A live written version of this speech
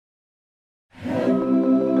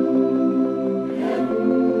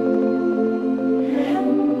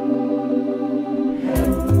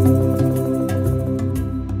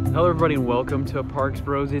everybody, and welcome to Parks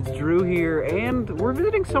Bros. It's Drew here, and we're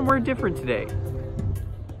visiting somewhere different today.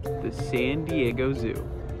 The San Diego Zoo.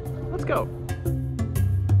 Let's go.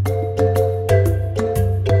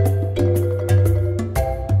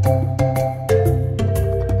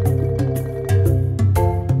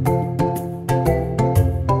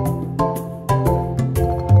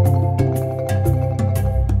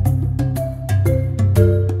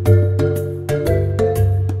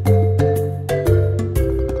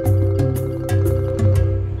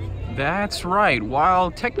 That's right. While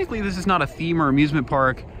technically this is not a theme or amusement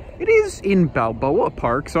park, it is in Balboa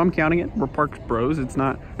Park, so I'm counting it. We're Parks Bros. It's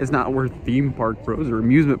not we're theme park bros or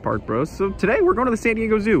amusement park bros. So today we're going to the San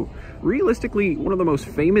Diego Zoo. Realistically, one of the most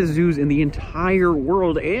famous zoos in the entire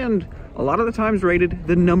world, and a lot of the times rated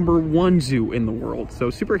the #1 zoo in the world. So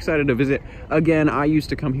super excited to visit. Again, I used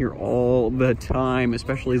to come here all the time,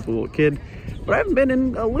 especially as a little kid, but I haven't been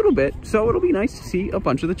in a little bit, so it'll be nice to see a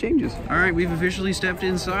bunch of the changes. All right, we've officially stepped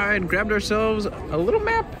inside, grabbed ourselves a little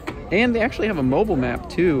map, and they actually have a mobile map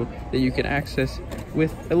too that you can access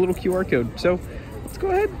with a little QR code. So let's go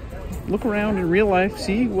ahead, look around in real life,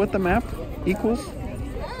 see what the map equals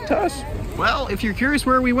to us. Well, if you're curious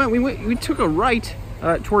where we went, we took a right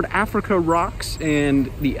toward Africa Rocks and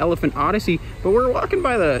the Elephant Odyssey, but we're walking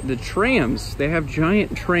by the trams. They have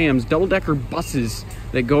giant trams, double-decker buses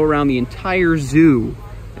that go around the entire zoo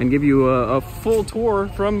and give you a full tour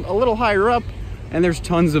from a little higher up, and there's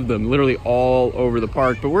tons of them literally all over the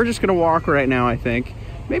park. But we're just gonna walk right now, I think.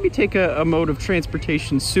 Maybe take a mode of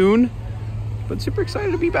transportation soon, but super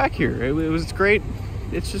excited to be back here. It was great.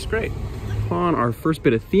 It's just great. On our first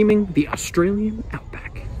bit of theming, the Australian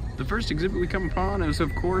Outback. The first exhibit we come upon is,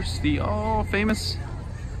 of course, the all-famous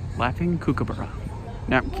laughing kookaburra.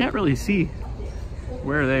 Now, we can't really see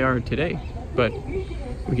where they are today, but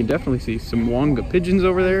we can definitely see some wonga pigeons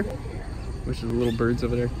over there, which is the little birds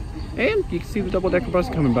over there. And you can see the double-decker bus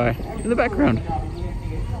coming by in the background.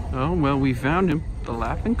 Oh, well, we found him, the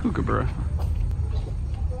laughing kookaburra.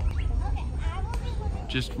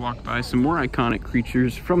 Just walked by some more iconic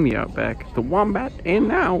creatures from the Outback, the wombat, and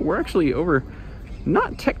now we're actually over,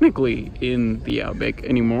 not technically in the Outback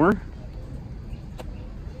anymore,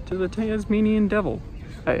 to the Tasmanian devil.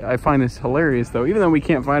 I find this hilarious though, even though we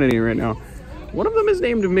can't find any right now. One of them is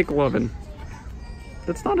named McLovin.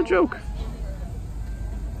 That's not a joke.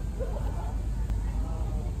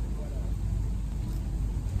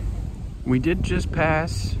 We did just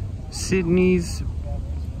pass Sydney's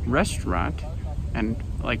restaurant, and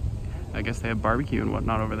like, I guess they have barbecue and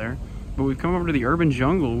whatnot over there. But we've come over to the urban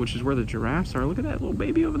jungle, which is where the giraffes are. Look at that little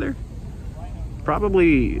baby over there.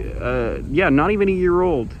 Probably, yeah, not even a year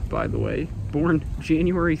old, by the way. Born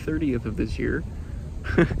January 30th of this year.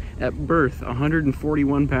 At birth,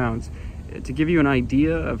 141 pounds. To give you an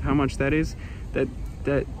idea of how much that is,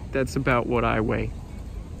 that's about what I weigh.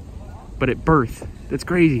 But at birth, that's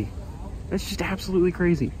crazy. That's just absolutely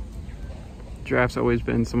crazy. Giraffes always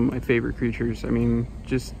been some of my favorite creatures. I mean,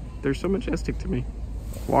 just, they're so majestic to me.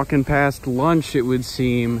 Walking past lunch, it would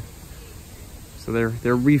seem. So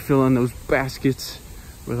they're refilling those baskets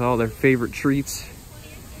with all their favorite treats.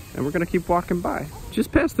 And we're gonna keep walking by.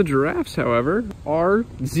 Just past the giraffes, however, are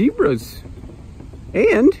zebras.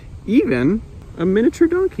 And even a miniature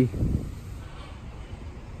donkey.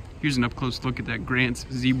 Here's an up-close look at that Grant's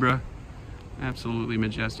zebra. Absolutely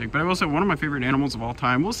majestic. But I will say one of my favorite animals of all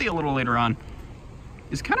time, we'll see a little later on,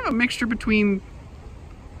 is kind of a mixture between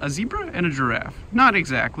a zebra and a giraffe. Not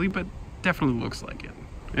exactly, but definitely looks like it.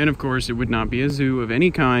 And of course, it would not be a zoo of any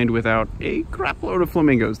kind without a crap load of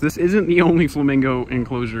flamingos. This isn't the only flamingo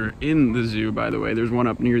enclosure in the zoo, by the way. There's one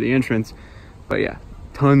up near the entrance. But yeah,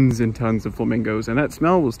 tons and tons of flamingos, and that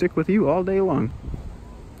smell will stick with you all day long.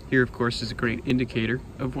 Here, of course, is a great indicator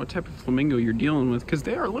of what type of flamingo you're dealing with, because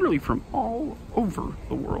they are literally from all over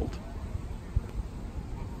the world.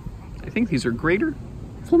 I think these are greater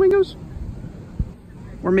flamingos,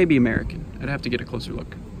 or maybe American. I'd have to get a closer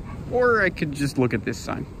look. Or I could just look at this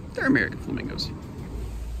sign. They're American flamingos.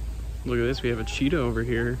 Look at this, we have a cheetah over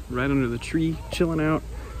here, right under the tree, chilling out,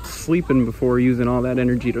 sleeping before using all that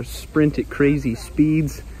energy to sprint at crazy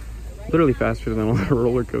speeds. Literally faster than all the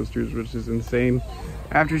roller coasters, which is insane.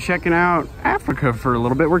 After checking out Africa for a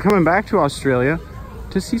little bit, we're coming back to Australia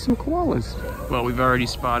to see some koalas. Well, we've already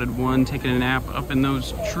spotted one taking a nap up in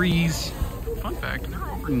those trees. Fun fact, there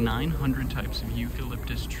are over 900 types of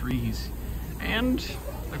eucalyptus trees. And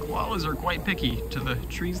the koalas are quite picky to the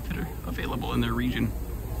trees that are available in their region.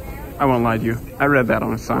 I won't lie to you, I read that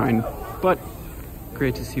on a sign, but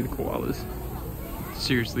great to see the koalas.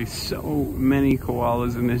 Seriously, so many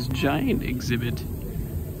koalas in this giant exhibit.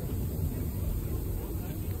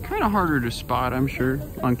 kind of harder to spot, I'm sure,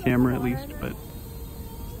 on camera at least, but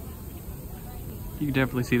you can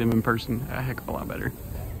definitely see them in person a heck of a lot better.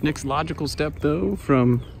 Next logical step though,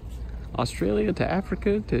 from Australia to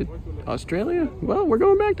Africa to Australia, well, we're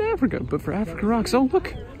going back to Africa, but for Africa Rocks. Oh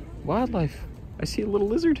look, wildlife. I see a little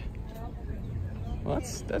lizard. Well,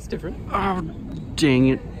 that's different. Oh, dang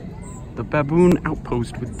it. The baboon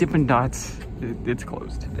outpost with Dippin' Dots, it's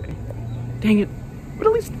closed today. Dang it. But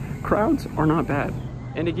at least crowds are not bad.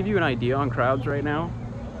 And to give you an idea on crowds right now,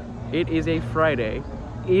 it is a Friday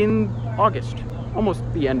in August. Almost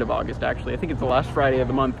the end of August, actually. I think it's the last Friday of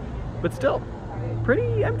the month, but still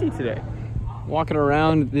pretty empty today. Walking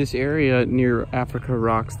around this area near Africa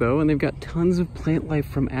Rocks though, and they've got tons of plant life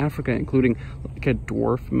from Africa, including like a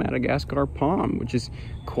dwarf Madagascar palm, which is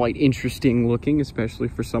quite interesting looking, especially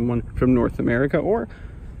for someone from North America, or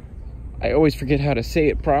I always forget how to say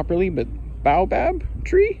it properly, but baobab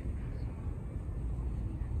tree?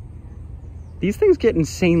 These things get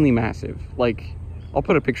insanely massive. Like, I'll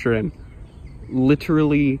put a picture in.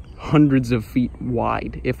 Literally hundreds of feet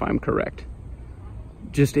wide, if I'm correct.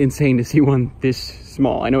 Just insane to see one this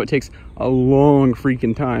small. I know it takes a long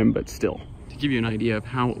freaking time, but still. To give you an idea of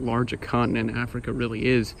how large a continent Africa really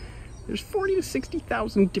is, there's 40 to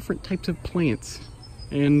 60,000 different types of plants,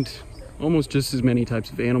 and almost just as many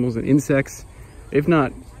types of animals and insects, if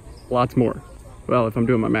not lots more. Well, if I'm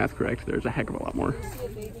doing my math correct, there's a heck of a lot more.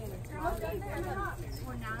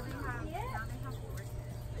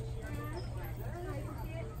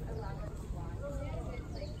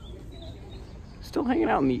 Still hanging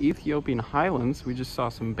out in the Ethiopian highlands. We just saw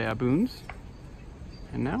some baboons,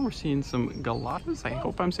 and now we're seeing some galatas. I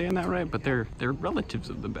hope I'm saying that right, but they're relatives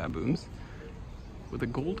of the baboons with a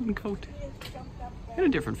golden coat and a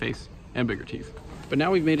different face and bigger teeth. But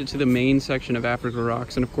now we've made it to the main section of Africa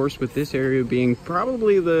Rocks, and of course with this area being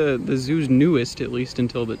probably the zoo's newest, at least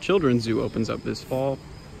until the children's zoo opens up this fall,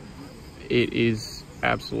 it is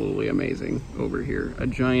absolutely amazing over here. A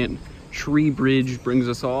giant tree bridge brings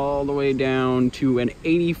us all the way down to an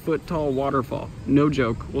 80-foot tall waterfall. No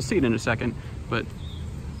joke. We'll see it in a second, but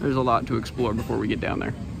there's a lot to explore before we get down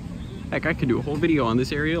there. Heck, I could do a whole video on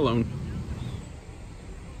this area alone.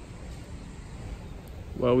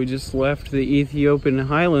 Well, we just left the Ethiopian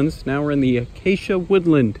highlands. Now we're in the acacia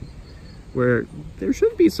woodland, where there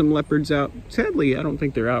should be some leopards out. Sadly, I don't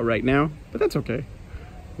think they're out right now, but that's okay.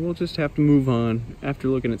 We'll just have to move on after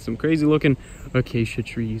looking at some crazy looking acacia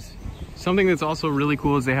trees. Something that's also really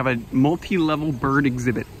cool is they have a multi-level bird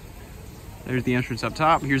exhibit. There's the entrance up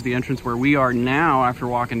top. Here's the entrance where we are now after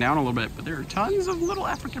walking down a little bit. But there are tons of little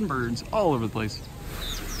African birds all over the place.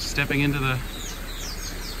 Stepping into the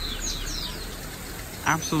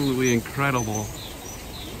absolutely incredible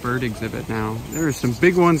bird exhibit now. There are some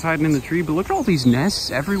big ones hiding in the tree, but look at all these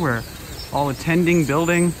nests everywhere. All attending,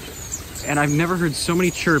 building. And I've never heard so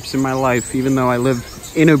many chirps in my life, even though I live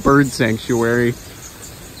in a bird sanctuary.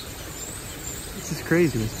 This is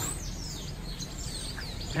crazy.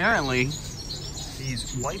 Apparently,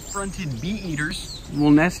 these white-fronted bee eaters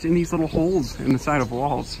will nest in these little holes in the side of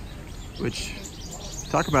walls, which,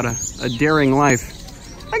 talk about a daring life.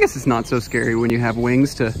 I guess it's not so scary when you have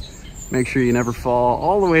wings to make sure you never fall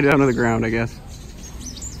all the way down to the ground, I guess.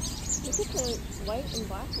 Look at the white and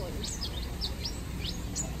black ones.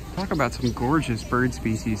 Talk about some gorgeous bird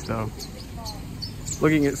species, though.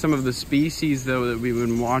 Looking at some of the species, though, that we've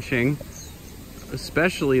been watching,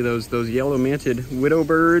 especially those yellow-manted widow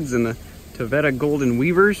birds and the Taveta golden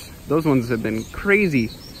weavers. Those ones have been crazy,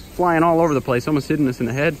 flying all over the place, almost hitting us in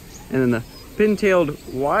the head. And then the pin-tailed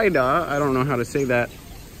wida, I don't know how to say that,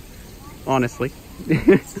 honestly.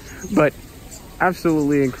 But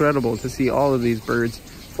absolutely incredible to see all of these birds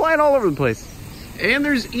flying all over the place. And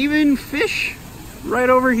there's even fish right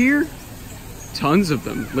over here. Tons of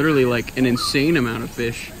them, literally like an insane amount of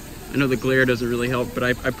fish. I know the glare doesn't really help, but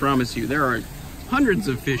I promise you, there are hundreds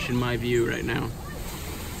of fish in my view right now.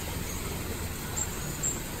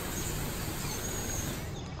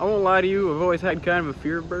 I won't lie to you, I've always had kind of a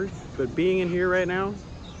fear of birds, but being in here right now,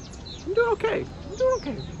 I'm doing okay. I'm doing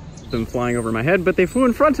okay. Them flying over my head, but they flew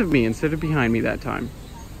in front of me instead of behind me that time.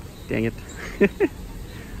 Dang it.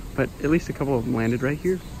 But at least a couple of them landed right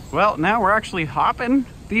here. Well, now we're actually hopping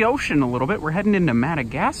the ocean a little bit. We're heading into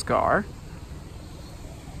Madagascar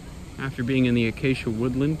after being in the acacia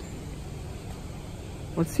woodland.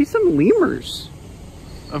 Let's see some lemurs.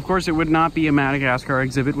 Of course, it would not be a Madagascar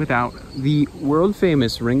exhibit without the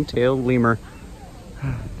world-famous ring-tailed lemur.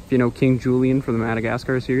 If you know King Julian from the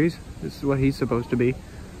Madagascar series, this is what he's supposed to be.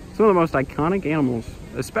 It's one of the most iconic animals,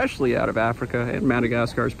 especially out of Africa and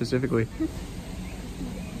Madagascar specifically.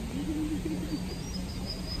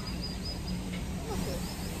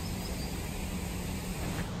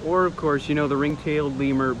 Or of course, you know the ring-tailed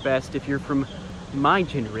lemur best if you're from my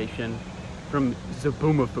generation, from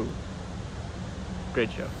Zaboomafoo.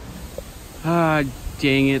 Great show. Ah,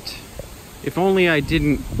 dang it. If only I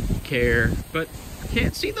didn't care, but I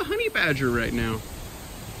can't see the honey badger right now.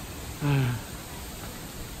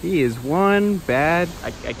 He is one bad...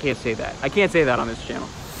 I can't say that. I can't say that on this channel.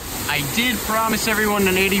 I did promise everyone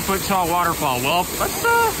an 80-foot tall waterfall. Well, let's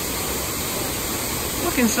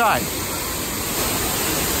look inside.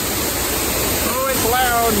 Oh, it's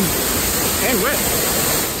loud and wet.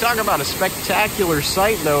 Talk about a spectacular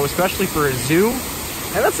sight, though, especially for a zoo.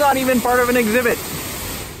 And that's not even part of an exhibit.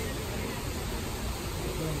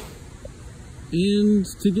 And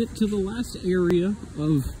to get to the last area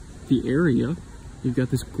of the area, you've got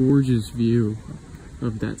this gorgeous view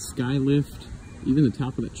of that sky lift, even the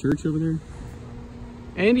top of that church over there.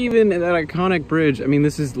 And even that iconic bridge. I mean,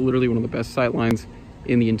 this is literally one of the best sight lines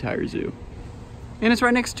in the entire zoo. And it's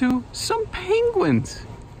right next to some penguins.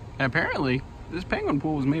 And apparently, this penguin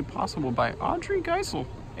pool was made possible by Audrey Geisel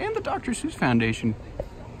and the Dr. Seuss Foundation.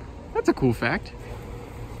 That's a cool fact.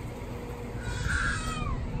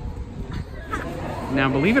 Now,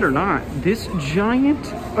 believe it or not, this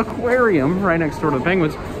giant aquarium right next door to the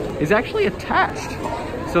penguins is actually attached.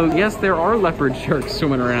 So yes, there are leopard sharks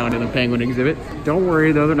swimming around in the penguin exhibit. Don't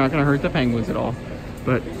worry though, they're not gonna hurt the penguins at all.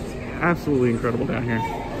 But absolutely incredible down here.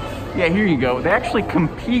 Yeah, here you go. They actually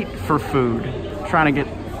compete for food, trying to get,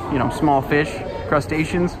 you know, small fish,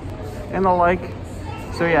 crustaceans, and the like.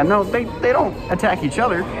 So yeah, no, they don't attack each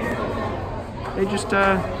other. They just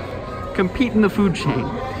compete in the food chain.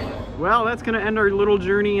 Well, that's gonna end our little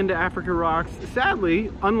journey into Africa Rocks. Sadly,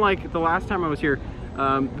 unlike the last time I was here,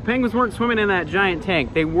 the penguins weren't swimming in that giant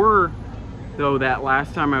tank. They were, though, that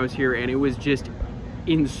last time I was here, and it was just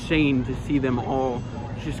insane to see them all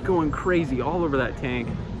just going crazy all over that tank,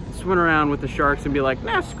 swimming around with the sharks and be like,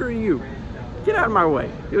 nah, screw you, get out of my way.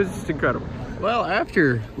 It was just incredible. Well,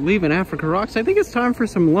 after leaving Africa Rocks, I think it's time for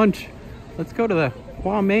some lunch. Let's go to the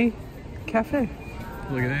Kwame Cafe.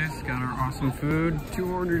 Look at this, got our awesome food.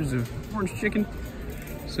 2 orders of orange chicken,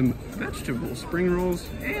 some vegetable spring rolls,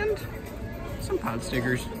 and some pod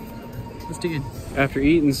stickers. Let's dig in. After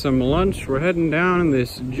eating some lunch, we're heading down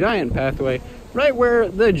this giant pathway right where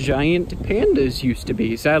the giant pandas used to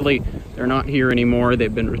be. Sadly, they're not here anymore.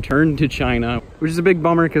 They've been returned to China, which is a big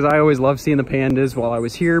bummer because I always loved seeing the pandas while I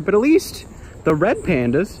was here. But at least the red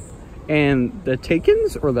pandas and the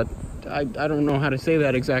takins, or the, I don't know how to say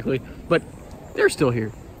that exactly, but they're still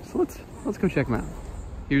here. So let's go check them out.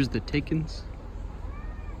 Here's the takins.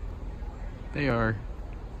 They are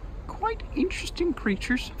quite interesting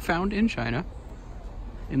creatures found in China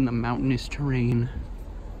in the mountainous terrain.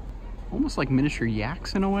 Almost like miniature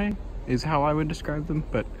yaks in a way is how I would describe them,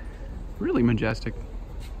 but really majestic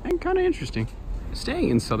and kind of interesting. Staying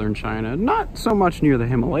in southern China, not so much near the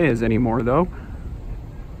Himalayas anymore though,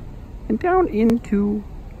 and down into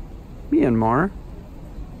Myanmar,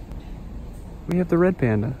 we have the red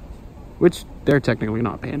panda, which they're technically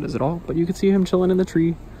not pandas at all, but you can see him chilling in the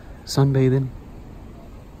tree, sunbathing.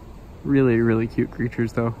 Really, really cute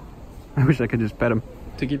creatures though. I wish I could just pet them.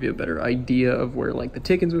 To give you a better idea of where like the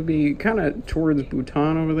takins would be, kind of towards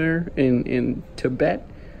Bhutan over there, in Tibet,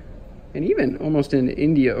 and even almost in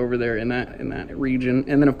India over there in that region.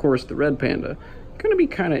 And then of course the red panda, gonna be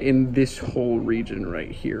kind of in this whole region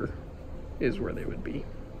right here is where they would be.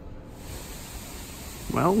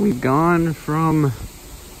 Well, we've gone from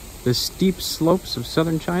the steep slopes of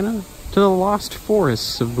southern China to the lost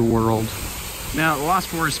forests of the world. Now, lost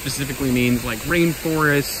forest specifically means like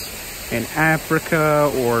rainforests in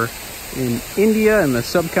Africa or in India and the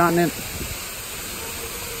subcontinent.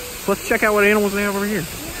 So let's check out what animals they have over here.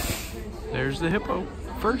 There's the hippo,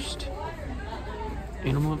 first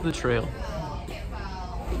animal of the trail.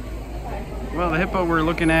 Well, the hippo we're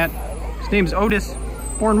looking at, his name's Otis,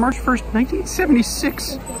 born March 1st,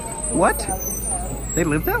 1976. What? They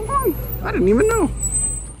lived that long? I didn't even know.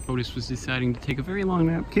 Otis was deciding to take a very long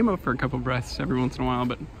nap, came up for a couple breaths every once in a while,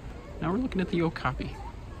 but now we're looking at the okapi.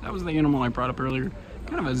 That was the animal I brought up earlier.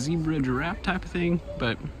 Kind of a zebra giraffe type of thing,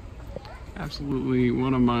 but absolutely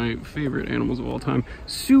one of my favorite animals of all time.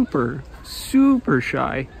 Super, super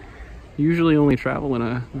shy. Usually only travel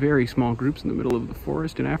in very small groups in the middle of the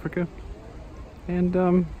forest in Africa.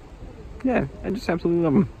 And yeah, I just absolutely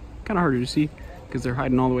love them. Kind of harder to see because they're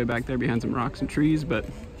hiding all the way back there behind some rocks and trees, but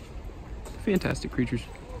fantastic creatures.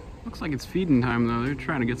 Looks like it's feeding time though. They're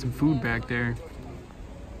trying to get some food back there.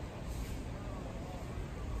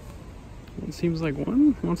 It seems like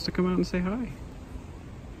one wants to come out and say hi.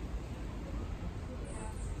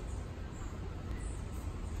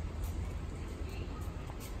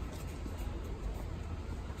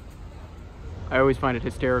 I always find it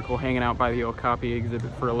hysterical hanging out by the Okapi exhibit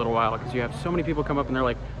for a little while because you have so many people come up and they're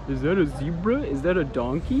like, is that a zebra? Is that a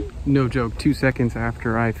donkey? No joke, 2 seconds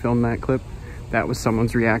after I filmed that clip, that was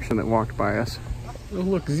someone's reaction that walked by us. Oh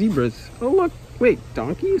look, zebras. Oh look, wait,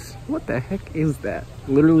 donkeys? What the heck is that?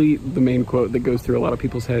 Literally the main quote that goes through a lot of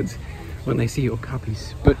people's heads when they see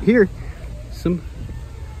okapis. But here, some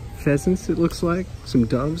pheasants it looks like, some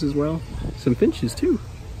doves as well, some finches too.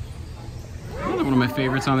 Another one of my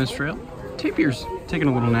favorites on this trail, tapirs, taking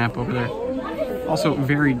a little nap over there. Also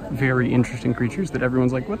very, very interesting creatures that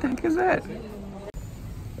everyone's like, what the heck is that?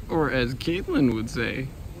 Or as Caitlin would say,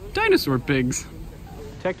 dinosaur pigs.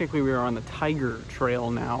 Technically we are on the tiger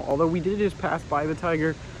trail now, although we did just pass by the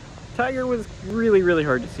tiger. Tiger was really, really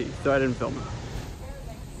hard to see, so I didn't film it.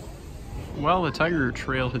 Well, the tiger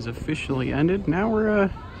trail has officially ended. Now we're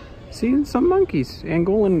seeing some monkeys,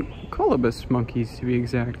 Angolan colobus monkeys to be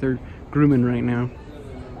exact. They're grooming right now.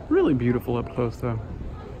 Really beautiful up close though.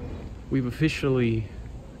 We've officially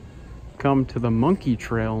come to the monkey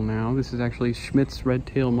trail now. This is actually Schmidt's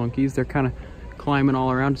red-tailed monkeys. They're kind of climbing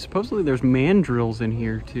all around. Supposedly there's mandrills in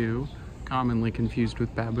here too, commonly confused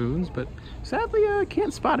with baboons, but sadly I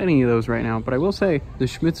can't spot any of those right now. But I will say the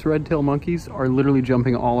Schmidt's red-tailed monkeys are literally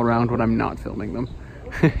jumping all around when I'm not filming them.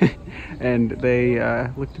 And they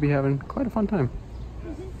look to be having quite a fun time.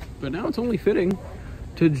 But now it's only fitting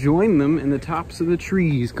to join them in the tops of the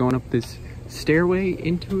trees, going up this stairway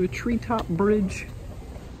into a treetop bridge.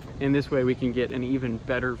 And this way we can get an even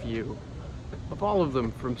better view of all of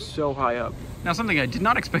them from so high up. Now something I did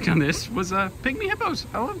not expect on this was pygmy hippos.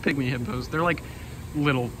 I love pygmy hippos. They're like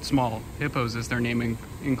little small hippos as their name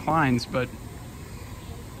inclines, but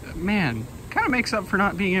man, kind of makes up for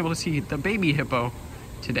not being able to see the baby hippo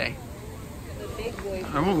today.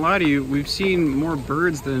 I won't lie to you, we've seen more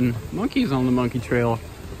birds than monkeys on the monkey trail.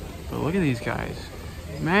 But look at these guys.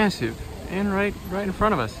 Massive. And right in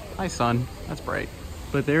front of us. Hi, sun. That's bright.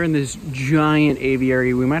 But they're in this giant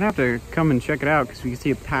aviary. We might have to come and check it out because we can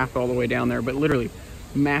see a path all the way down there. But literally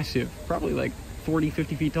massive. Probably like 40,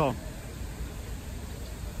 50 feet tall.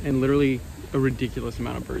 And literally a ridiculous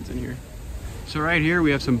amount of birds in here. So right here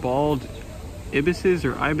we have some bald ibises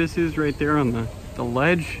or ibises right there on the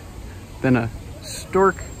ledge. Then a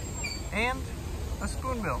stork and a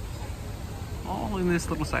spoonbill. All in this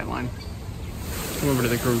little sight line. Come over to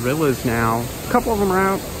the gorillas now. A couple of them are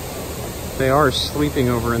out. They are sleeping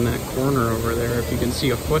over in that corner over there, if you can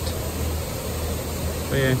see a foot.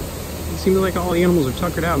 But yeah, it seems like all the animals are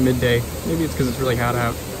tuckered out midday. Maybe it's because it's really hot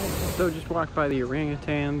out. So just walked by the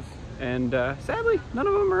orangutans, and sadly, none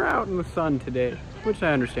of them are out in the sun today, which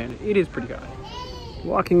I understand. It is pretty hot.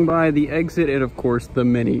 Walking by the exit, and of course the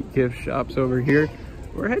many gift shops over here.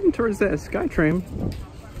 We're heading towards that SkyTram.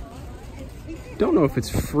 Don't know if it's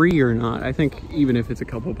free or not. I think even if it's a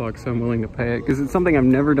couple bucks, I'm willing to pay it because it's something I've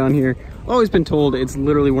never done here. Always been told it's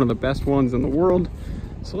literally one of the best ones in the world.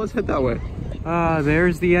 So let's head that way.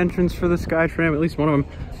 There's the entrance for the SkyTram, at least one of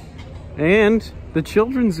them. And the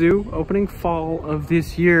Children's Zoo opening fall of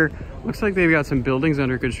this year. Looks like they've got some buildings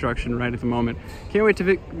under construction right at the moment. Can't wait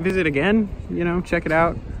to visit again, you know, check it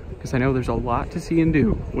out. Because I know there's a lot to see and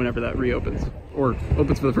do whenever that reopens. Or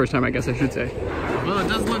opens for the first time, I guess I should say. Well, it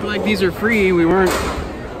does look like these are free. We weren't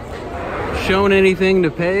shown anything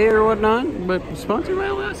to pay or whatnot, but sponsored by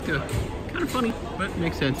Alaska. Kind of funny, but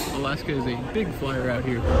makes sense. Alaska is a big flyer out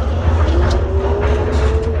here.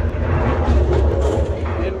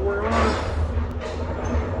 And we're on.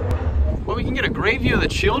 Well, we can get a great view of the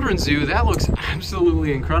Children's Zoo. That looks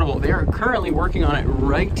absolutely incredible. They are currently working on it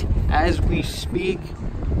right as we speak.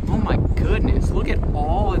 Oh my goodness, look at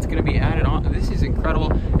all that's going to be added on. This is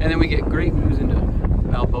incredible. And then we get great views into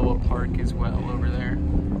Balboa Park as well over there.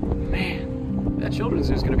 Man, that Children's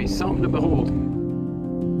Zoo is going to be something to behold.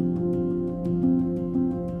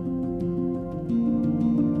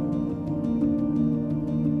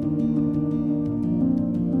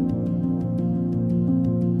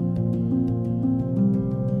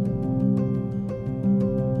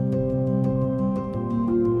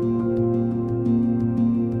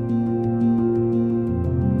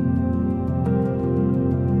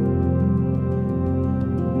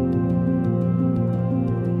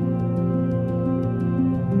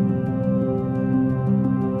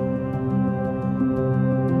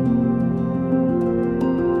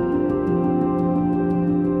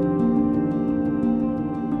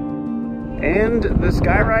 And the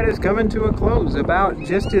sky ride is coming to a close, about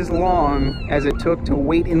just as long as it took to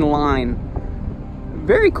wait in line.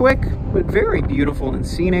 Very quick, but very beautiful and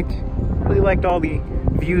scenic. Really liked all the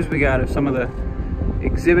views we got of some of the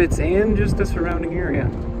exhibits and just the surrounding area.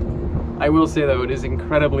 I will say though, it is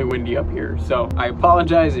incredibly windy up here, so I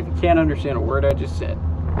apologize if you can't understand a word I just said.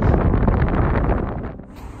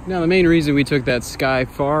 Now the main reason we took that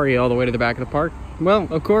safari all the way to the back of the park, well,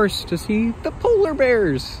 of course, to see the polar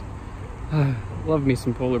bears. Love me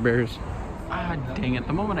some polar bears. Ah, dang it,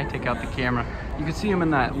 the moment I take out the camera, you can see them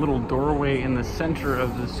in that little doorway in the center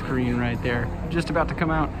of the screen right there, just about to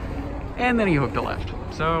come out, and then he hooked a left.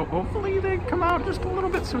 So hopefully they come out just a little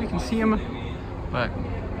bit so we can see them, but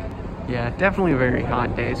yeah, definitely a very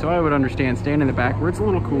hot day, so I would understand staying in the back where it's a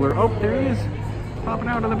little cooler. Oh, there he is, popping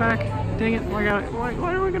out of the back. Dang it, why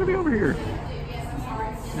are we gonna be over here?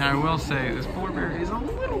 Now I will say, this polar bear is a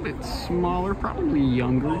little bit smaller, probably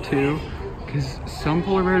younger too, because some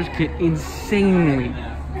polar bears get insanely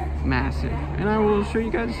massive, and I will show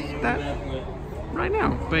you guys that right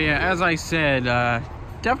now. But yeah, as I said,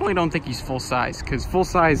 definitely don't think he's full size, because full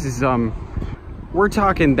size is we're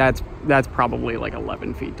talking that's probably like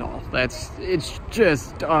 11 feet tall. It's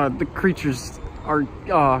just the creatures are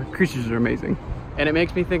amazing, and it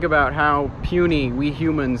makes me think about how puny we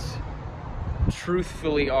humans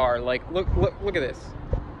truthfully are. Like look at this.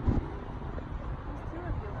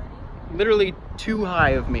 Literally too high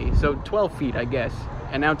of me, so 12 feet I guess,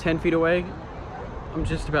 and now 10 feet away I'm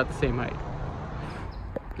just about the same height.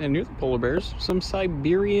 And here's the polar bears, some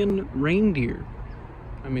Siberian reindeer.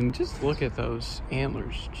 I mean, just look at those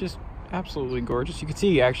antlers, just absolutely gorgeous. You can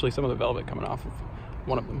see actually some of the velvet coming off of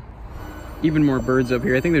one of them. Even more birds up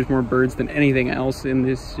here. I think there's more birds than anything else in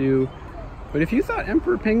this zoo. But if you thought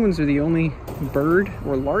emperor penguins are the only bird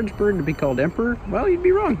or large bird to be called emperor, well, you'd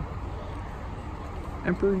be wrong.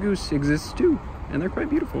 Emperor goose exists too, and they're quite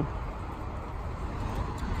beautiful.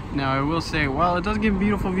 Now I will say, while it does give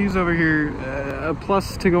beautiful views over here, a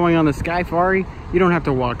plus to going on the safari, you don't have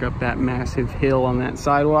to walk up that massive hill on that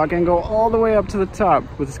sidewalk and go all the way up to the top.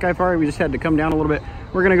 With the safari, we just had to come down a little bit.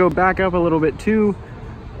 We're gonna go back up a little bit too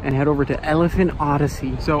and head over to Elephant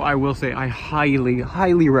Odyssey. So I will say, I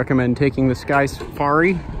highly recommend taking the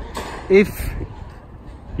safari if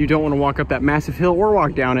you don't want to walk up that massive hill or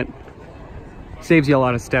walk down it. Saves you a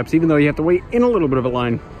lot of steps, even though you have to wait in a little bit of a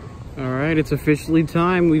line. All right, it's officially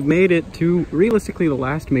time. We've made it to realistically the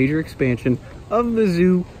last major expansion of the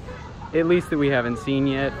zoo, at least that we haven't seen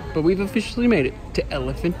yet, but we've officially made it to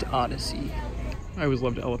Elephant Odyssey. I always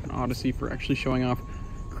loved Elephant Odyssey for actually showing off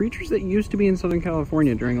creatures that used to be in Southern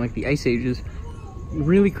California during like the ice ages.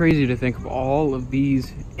 Really crazy to think of all of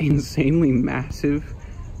these insanely massive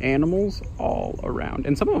animals all around,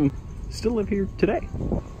 and some of them still live here today.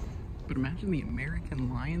 But imagine the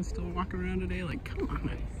American lion still walking around today. Like, come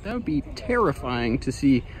on, that would be terrifying to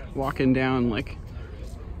see walking down like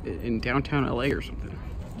in downtown LA or something.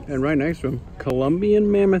 And right next to him,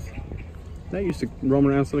 Colombian mammoth. That used to roam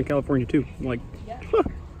around Southern California too. I'm like, huh,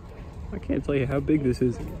 I can't tell you how big this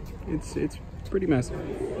is. It's pretty massive.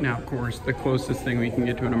 Now, of course, the closest thing we can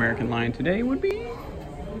get to an American lion today would be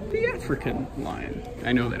the African lion.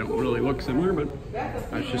 I know they don't really look similar, but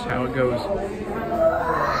that's just how it goes.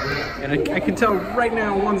 And I can tell right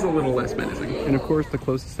now one's a little less menacing. And of course, the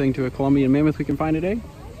closest thing to a Colombian mammoth we can find today,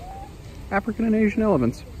 African and Asian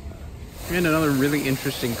elephants. And another really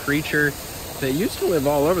interesting creature that used to live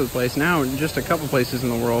all over the place, now in just a couple places in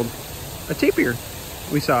the world, a tapir.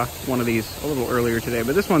 We saw one of these a little earlier today,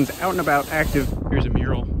 but this one's out and about, active. Here's a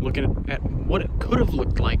mural looking at what it could have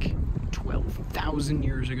looked like 12,000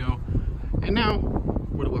 years ago, and now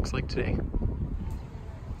what it looks like today.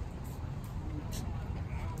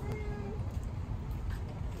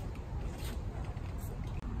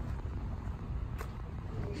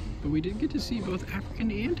 But we did get to see both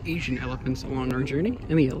African and Asian elephants along our journey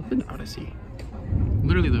in the Elephant Odyssey.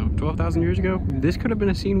 Literally though, 12,000 years ago, this could have been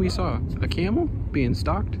a scene we saw. A camel being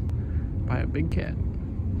stalked by a big cat.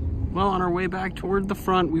 Well, on our way back toward the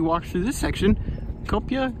front, we walked through this section.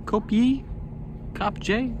 Kopje?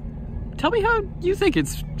 Tell me how you think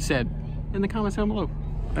it's said in the comments down below.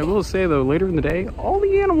 I will say though, later in the day, all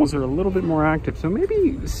the animals are a little bit more active, so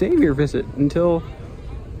maybe save your visit until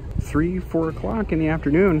 3, 4 o'clock in the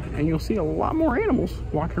afternoon, and you'll see a lot more animals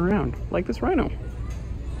walking around, like this rhino.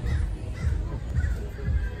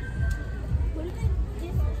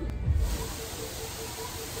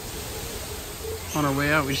 On our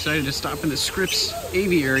way out, we decided to stop in the Scripps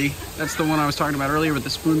Aviary. That's the one I was talking about earlier with the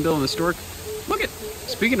spoonbill and the stork. Look at,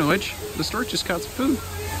 speaking of which, the stork just caught some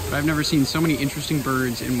food. I've never seen so many interesting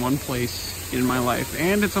birds in one place in my life,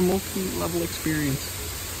 and it's a multi-level experience.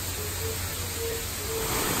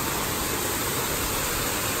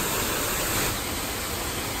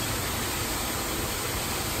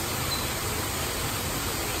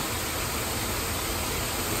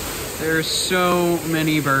 There's so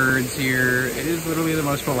many birds here. It is literally the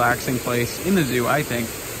most relaxing place in the zoo, I think.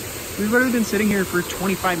 We've literally been sitting here for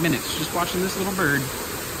 25 minutes just watching this little bird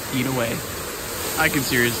eat away. I could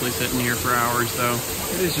seriously sit in here for hours though.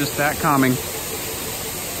 It is just that calming.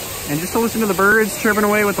 And just to listen to the birds chirping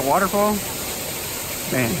away with the waterfall,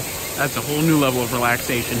 man, that's a whole new level of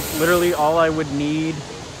relaxation. Literally all I would need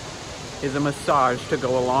is a massage to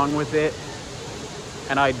go along with it,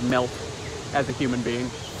 and I'd melt as a human being.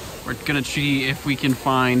 We're gonna see if we can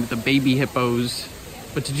find the baby hippos.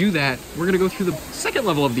 But to do that, we're gonna go through the second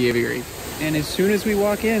level of the aviary. And as soon as we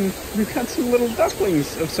walk in, we've got some little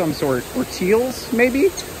ducklings of some sort, or teals,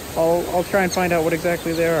 maybe? I'll try and find out what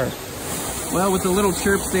exactly they are. Well, with the little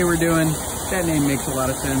chirps they were doing, that name makes a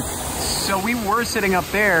lot of sense. So we were sitting up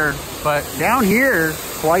there, but down here,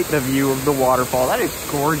 quite the view of the waterfall. That is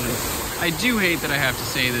gorgeous. I do hate that I have to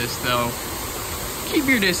say this though. Keep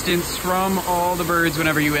your distance from all the birds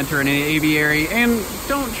whenever you enter an aviary, and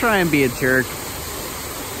don't try and be a jerk.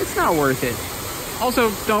 It's not worth it. Also,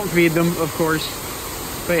 don't feed them, of course.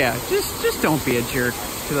 But yeah, just don't be a jerk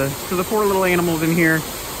to the poor little animals in here.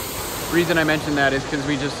 The reason I mentioned that is because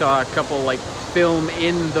we just saw a couple like film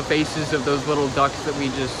in the faces of those little ducks that we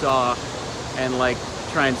just saw, and like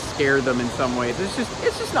try and scare them in some ways. It's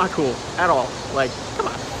just not cool at all. Like, come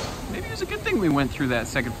on. Maybe it was a good thing we went through that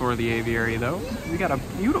second floor of the aviary though. We got a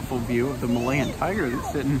beautiful view of the Malayan tiger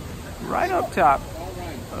that's sitting right up top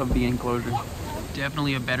of the enclosure.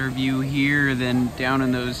 Definitely a better view here than down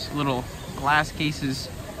in those little glass cases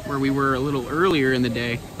where we were a little earlier in the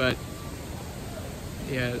day, but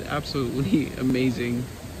yeah, absolutely amazing.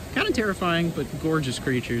 Kind of terrifying, but gorgeous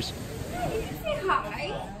creatures. Say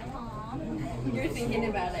hi. You're thinking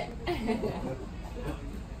about it.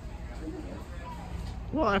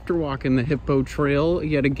 Well, after walking the hippo trail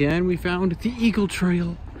yet again, we found the eagle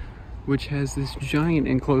trail, which has this giant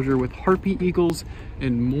enclosure with harpy eagles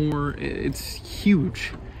and more. It's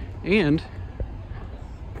huge. And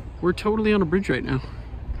we're totally on a bridge right now.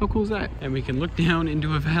 How cool is that? And we can look down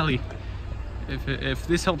into a valley. If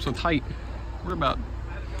this helps with height, we're about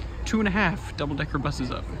 2.5 double-decker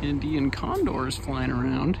buses up. Indian condors flying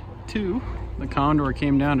around too. The condor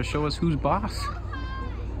came down to show us who's boss.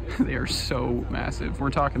 They are so massive. We're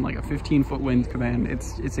talking like a 15-foot wind command.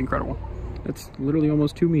 It's incredible. That's literally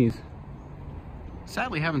almost 2 me's.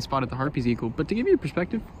 Sadly, haven't spotted the harpy's eagle, but to give you a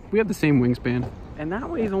perspective, we have the same wingspan. And that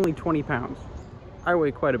weighs only 20 pounds. I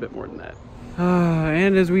weigh quite a bit more than that.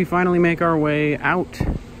 And as we finally make our way out,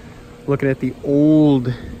 looking at the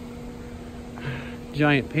old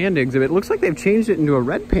giant panda exhibit, it looks like they've changed it into a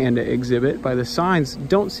red panda exhibit by the signs.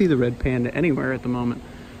 Don't see the red panda anywhere at the moment.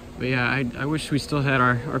 But yeah, I wish we still had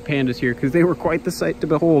our pandas here, because they were quite the sight to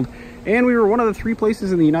behold. And we were one of the 3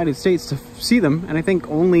 places in the United States to see them, and I think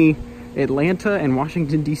only Atlanta and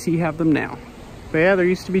Washington, D.C. have them now. But yeah, there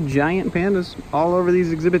used to be giant pandas all over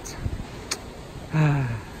these exhibits. But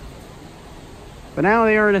now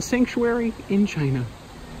they are in a sanctuary in China.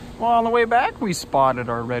 Well, on the way back, we spotted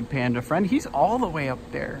our red panda friend. He's all the way up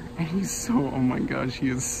there, and he's so, oh my gosh, he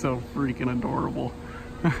is so freaking adorable.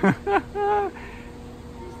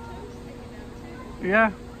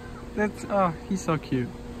 Yeah, that's, oh, he's so cute.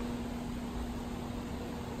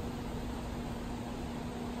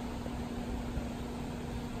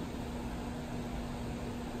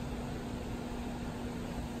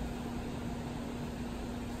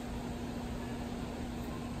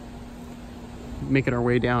 Making our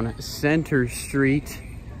way down Center Street.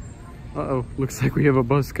 Uh-oh, looks like we have a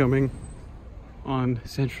bus coming. On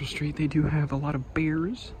Central Street, they do have a lot of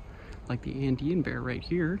bears, like the Andean bear right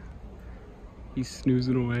here. He's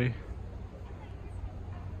snoozing away.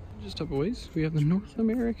 Just up a ways, we have the North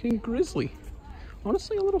American grizzly.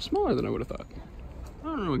 Honestly, a little smaller than I would have thought. I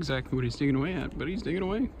don't know exactly what he's digging away at, but he's digging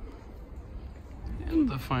away. And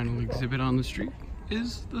the final exhibit on the street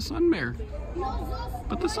is the sun bear.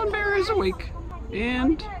 But the sun bear is awake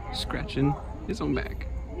and scratching his own back.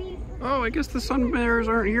 Oh, I guess the sun bears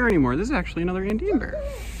aren't here anymore. This is actually another Andean bear.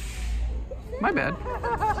 My bad.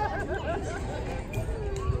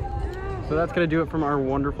 So that's gonna do it from our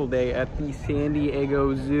wonderful day at the San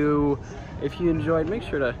Diego Zoo. If you enjoyed, make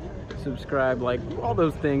sure to subscribe, like, all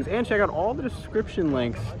those things, and check out all the description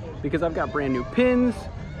links, because I've got brand new pins,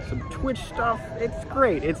 some Twitch stuff. It's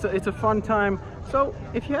great. It's a fun time. So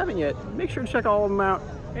if you haven't yet, make sure to check all of them out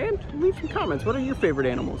and leave some comments. What are your favorite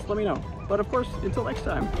animals? Let me know. But of course, until next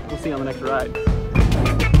time, we'll see you on the next ride.